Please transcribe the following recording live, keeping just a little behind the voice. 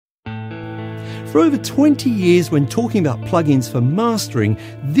For over 20 years, when talking about plugins for mastering,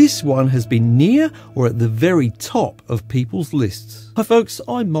 this one has been near or at the very top of people's lists. Hi folks,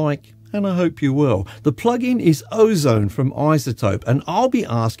 I'm Mike, and I hope you're well. The plugin is Ozone from iZotope, and I'll be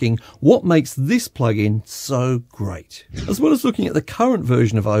asking what makes this plugin so great. As well as looking at the current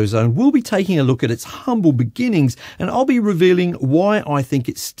version of Ozone, we'll be taking a look at its humble beginnings, and I'll be revealing why I think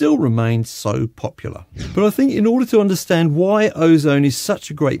it still remains so popular. But I think in order to understand why Ozone is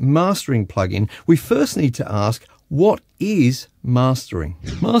such a great mastering plugin, we first need to ask, what is mastering?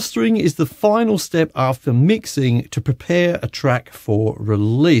 Mastering is the final step after mixing to prepare a track for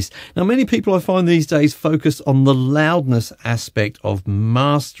release. Now, many people I find these days focus on the loudness aspect of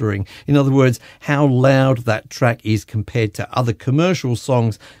mastering. In other words, how loud that track is compared to other commercial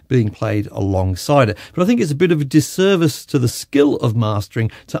songs being played alongside it. But I think it's a bit of a disservice to the skill of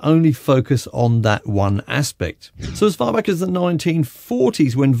mastering to only focus on that one aspect. So as far back as the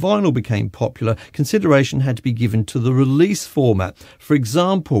 1940s, when vinyl became popular, consideration had to be given to the release format. For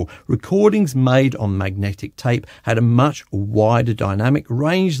example, recordings made on magnetic tape had a much wider dynamic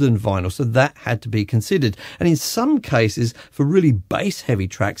range than vinyl, so that had to be considered. And in some cases, for really bass heavy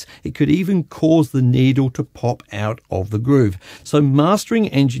tracks, it could even cause the needle to pop out of the groove. So mastering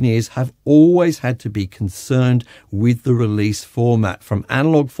engineers have always had to be concerned with the release format, from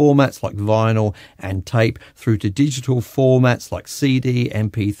analog formats like vinyl and tape through to digital formats like CD,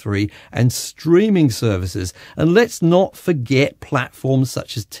 MP3 and streaming services. And let's not forget platforms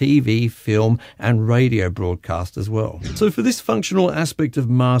such as TV, film and radio broadcast as well. So for this functional aspect of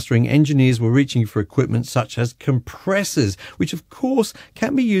mastering, engineers were reaching for equipment such as compressors, which of course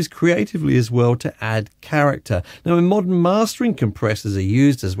can be used creatively as well to add character. Now in modern mastering, compressors are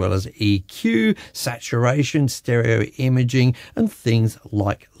used as well as EQ, saturation, stereo imaging and things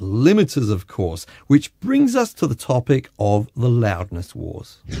like limiters of course, which brings us to the topic of the Loudness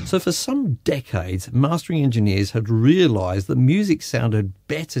Wars. So for some decades, mastering engineers had realized that music sounded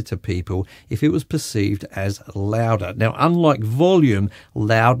better to people if it was perceived as louder. Now, unlike volume,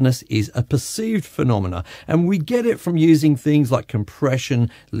 loudness is a perceived phenomena, and we get it from using things like compression,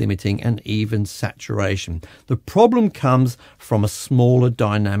 limiting, and even saturation. The problem comes from a smaller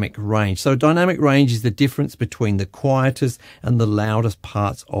dynamic range. So dynamic range is the difference between the quietest and the loudest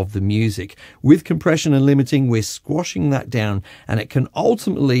parts of the music. With compression and limiting, we're squashing that down, and it can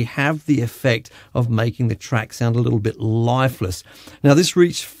ultimately have the effect of making the track sound a little bit lifeless. Now, this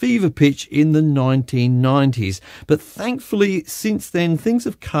reached fever pitch in the 1990s, but thankfully since then things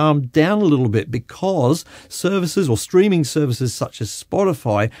have calmed down a little bit because services or streaming services such as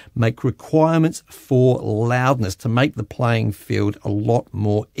Spotify make requirements for loudness to make the playing field a lot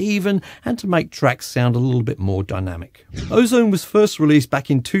more even and to make tracks sound a little bit more dynamic. Ozone was first released back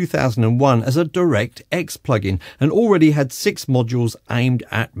in 2001 as a DirectX plugin and already had 6 modules aimed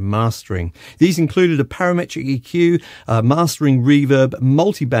at mastering. These included a parametric EQ, mastering reverb,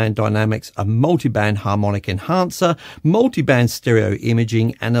 multiband dynamics, a multiband harmonic enhancer, multiband stereo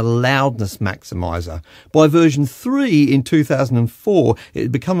imaging and a loudness maximizer. By version 3 in 2004, it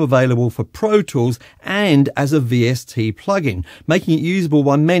had become available for Pro Tools and as a VST plugin, making it usable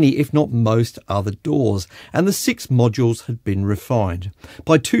by many, if not most, other DAWs, and the 6 modules had been refined.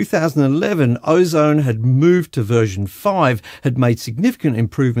 By 2011, Ozone had moved to version 5, had made significant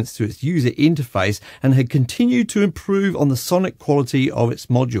improvements to its user interface and had continued to improve on the sonic quality of its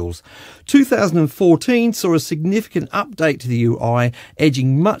modules. 2014 saw a significant update to the UI,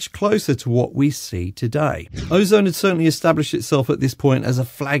 edging much closer to what we see today. Ozone had certainly established itself at this point as a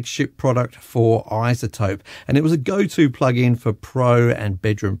flagship product for iZotope, and it was a go-to plugin for pro and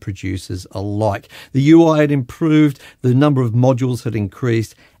bedroom producers alike. The UI had improved, the number of modules had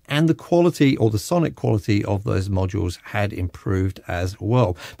increased, and the quality or the sonic quality of those modules had improved as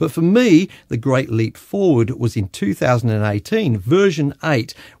well. But for me, the great leap forward was in 2018, version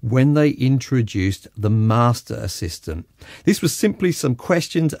 8, when they introduced the Master Assistant. This was simply some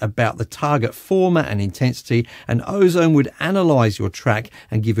questions about the target format and intensity, and Ozone would analyze your track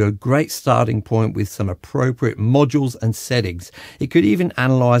and give you a great starting point with some appropriate modules and settings. It could even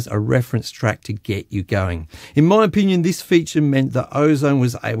analyze a reference track to get you going. In my opinion, this feature meant that Ozone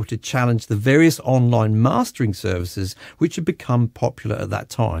was able to challenge the various online mastering services which had become popular at that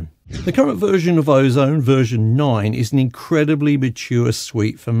time. The current version of Ozone, version 9, is an incredibly mature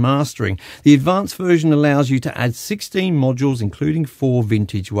suite for mastering. The advanced version allows you to add 16 modules, including 4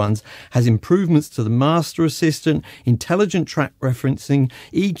 vintage ones, has improvements to the Master Assistant, intelligent track referencing,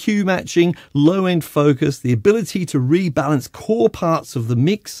 EQ matching, low-end focus, the ability to rebalance core parts of the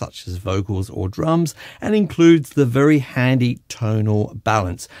mix, such as vocals or drums, and includes the very handy tonal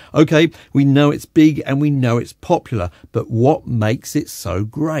balance. Okay, we know it's big and we know it's popular, but what makes it so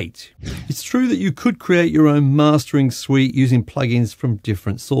great? effect. It's true that you could create your own mastering suite using plugins from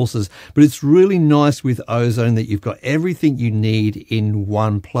different sources, but it's really nice with Ozone that you've got everything you need in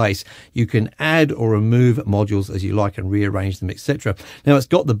one place. You can add or remove modules as you like and rearrange them, etc. Now, it's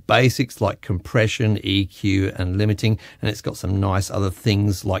got the basics like compression, EQ, and limiting, and it's got some nice other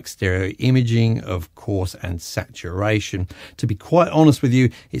things like stereo imaging, of course, and saturation. To be quite honest with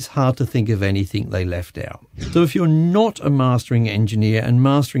you, it's hard to think of anything they left out. So if you're not a mastering engineer and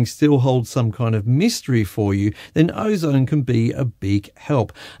mastering still holds some kind of mystery for you, then Ozone can be a big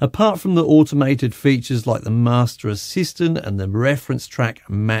help. Apart from the automated features like the master assistant and the reference track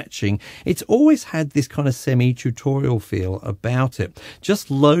matching, it's always had this kind of semi-tutorial feel about it.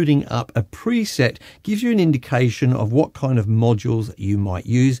 Just loading up a preset gives you an indication of what kind of modules you might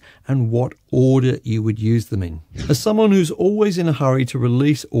use and what order you would use them in. As someone who's always in a hurry to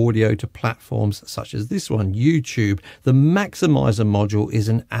release audio to platforms such as this one, YouTube, the maximizer module is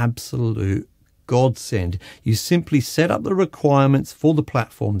an absolute godsend. You simply set up the requirements for the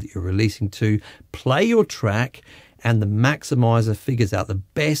platform that you're releasing to, play your track, and the maximizer figures out the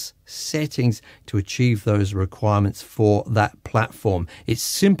best settings to achieve those requirements for that platform. It's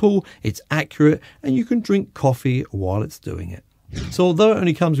simple, it's accurate, and you can drink coffee while it's doing it. So although it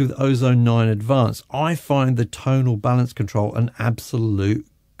only comes with Ozone 9 Advanced, I find the tonal balance control an absolute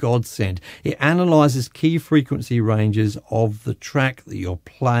godsend. It analyzes key frequency ranges of the track that you're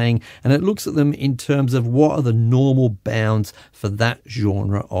playing, and it looks at them in terms of what are the normal bounds for that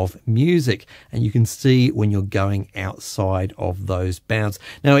genre of music, and you can see when you're going outside of those bounds.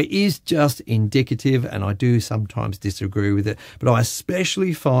 Now, it is just indicative, and I do sometimes disagree with it, but I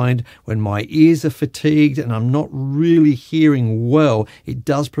especially find when my ears are fatigued and I'm not really hearing well, it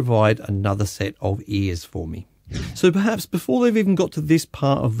does provide another set of ears for me. So perhaps before they've even got to this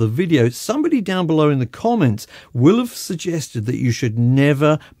part of the video, somebody down below in the comments will have suggested that you should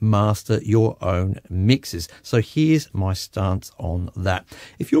never master your own mixes. So here's my stance on that.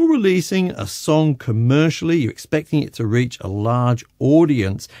 If you're releasing a song commercially, you're expecting it to reach a large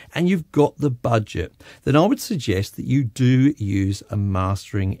audience, and you've got the budget, then I would suggest that you do use a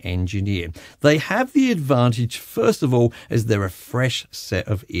mastering engineer. They have the advantage, first of all, as they're a fresh set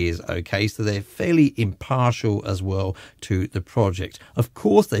of ears, okay? So they're fairly impartial as well to the project. Of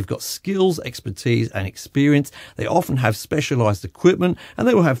course, they've got skills, expertise, and experience. They often have specialized equipment, and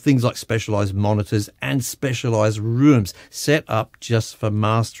they will have things like specialized monitors and specialized rooms set up just for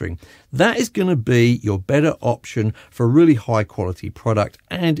mastering. That is going to be your better option for a really high quality product,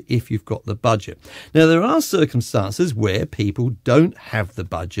 and if you've got the budget. Now, there are circumstances where people don't have the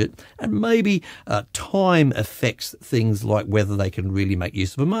budget, and maybe time affects things like whether they can really make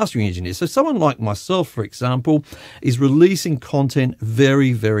use of a mastering engineer. So someone like myself, for example, is releasing content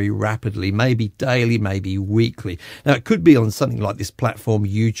very, very rapidly, maybe daily, maybe weekly. Now, it could be on something like this platform,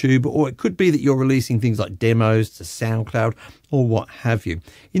 YouTube, or it could be that you're releasing things like demos to SoundCloud or what have you.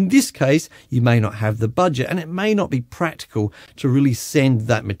 In this case, you may not have the budget, and it may not be practical to really send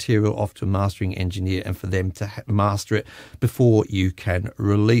that material off to a mastering engineer and for them to master it before you can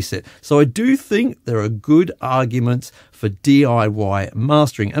release it. So I do think there are good arguments for DIY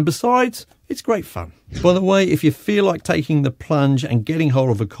mastering, and besides, it's great fun. By the way, if you feel like taking the plunge and getting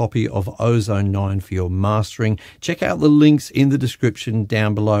hold of a copy of Ozone 9 for your mastering, check out the links in the description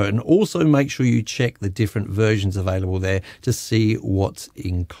down below, and also make sure you check the different versions available there to see what's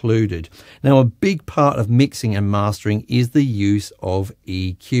included. Now, a big part of mixing and mastering is the use of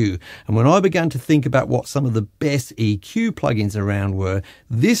EQ. And when I began to think about what some of the best EQ plugins around were,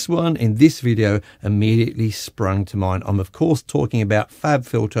 this one in this video immediately sprung to mind. I'm of course talking about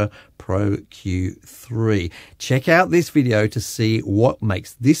FabFilter Pro Q3. Check out this video to see what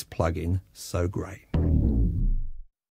makes this plugin so great.